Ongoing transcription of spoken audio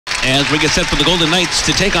as we get set for the Golden Knights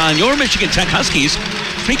to take on your Michigan Tech Huskies.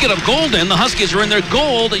 Speaking of Golden, the Huskies are in their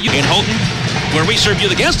gold in Houghton, where we serve you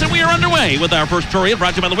the guest, and we are underway with our first period,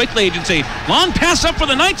 brought to you by the Wakely Agency. Long pass up for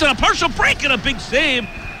the Knights on a partial break and a big save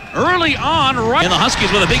early on, right. And the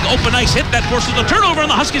Huskies with a big open ice hit that forces the turnover, and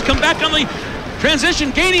the Huskies come back on the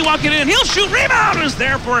transition. Gainey walking in, he'll shoot, rebound is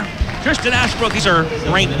there for Tristan Ashbrook. These are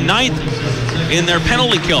ranked 9th in their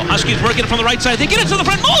penalty kill. Huskies working it from the right side. They get it to the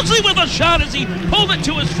front. Mosley with a shot as he pulled it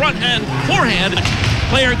to his forehand.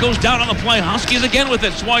 Player goes down on the play. Huskies again with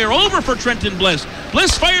it. Swire over for Trenton Bliss.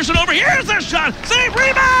 Bliss fires it over. Here's their shot. Save,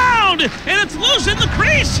 rebound! And it's loose in the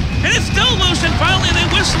crease. And it's still loose. And finally they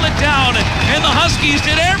whistle it down. And the Huskies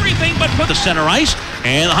did everything but put the center ice.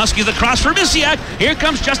 And the Huskies across for Misiak. Here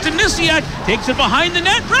comes Justin Misiak. Takes it behind the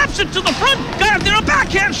net. Wraps it to the front. Got it there. A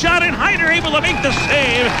backhand shot. And Hyder able to make the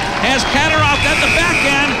save. Has Katarov at the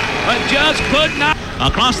backhand. But just could not.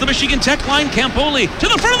 Across the Michigan Tech line, Campoli to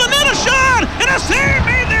the front of the net, a shot, and a save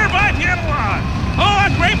made there by Pietila. Oh, a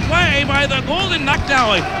great play by the Golden Knights.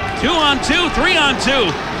 2-on-2,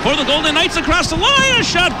 3-on-2 for the Golden Knights across the line. A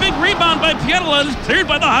shot, big rebound by Pietila, cleared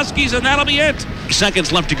by the Huskies, and that'll be it.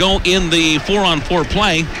 Seconds left to go in the 4-on-4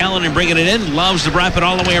 play. Hallinan bringing it in, loves to wrap it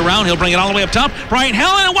all the way around. He'll bring it all the way up top. Brian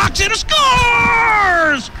Hallinan walks in and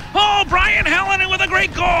scores! Oh, Brian Hallinan with a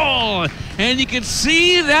great goal. And you can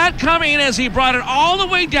see that coming as he brought it all the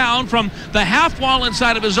way down from the half wall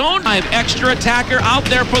inside of his own. Extra attacker out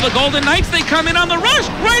there for the Golden Knights. They come in on the rush,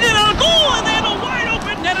 right in on a goal, and they had a wide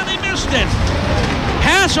open net and they missed it.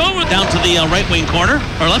 Pass over down to the right wing corner,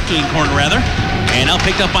 or left wing corner rather. And now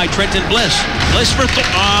picked up by Trenton Bliss. Bliss for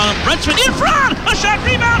Brentsman in front. A shot,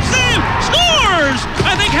 rebound, save, scores!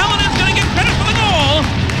 I think Hallinan's going to get credit for the goal.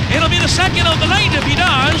 It'll be the second of the night if he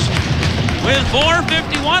does. With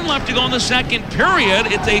 4:51 left to go in the second period,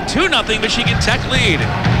 it's a 2-0 Michigan Tech lead.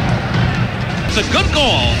 It's a good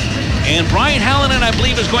goal. And Brian Hallinan, I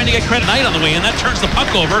believe, is going to get credit tonight on the way in. That turns the puck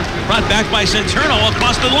over. Brought back by Centurno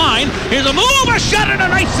across the line. Here's a move, a shot, and a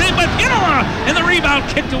nice save by Pietila. And the rebound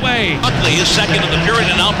kicked away. Buckley is second of the period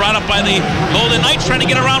and now brought up by the Golden Knights, trying to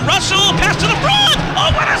get around Russell. Pass to the front. Oh,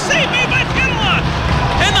 what a save made by Pietila.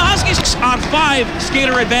 And the Huskies on 5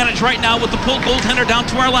 skater advantage right now with the pulled goaltender down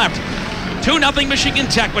to our left. 2-0 Michigan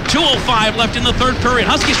Tech, but 2:05 left in the third period.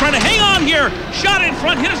 Huskies trying to hang on here. Shot in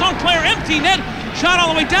front, hit his own player, empty net. Shot all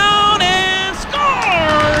the way down and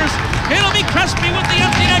scores! It'll be Crespi with the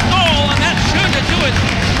empty net goal, and that should do it.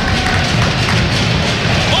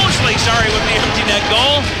 Mosley, with the empty net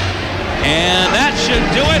goal. And that should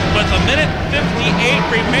do it with 1:58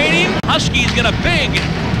 remaining. Huskies get a big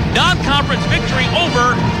non-conference victory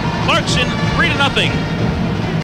over Clarkson, 3-0.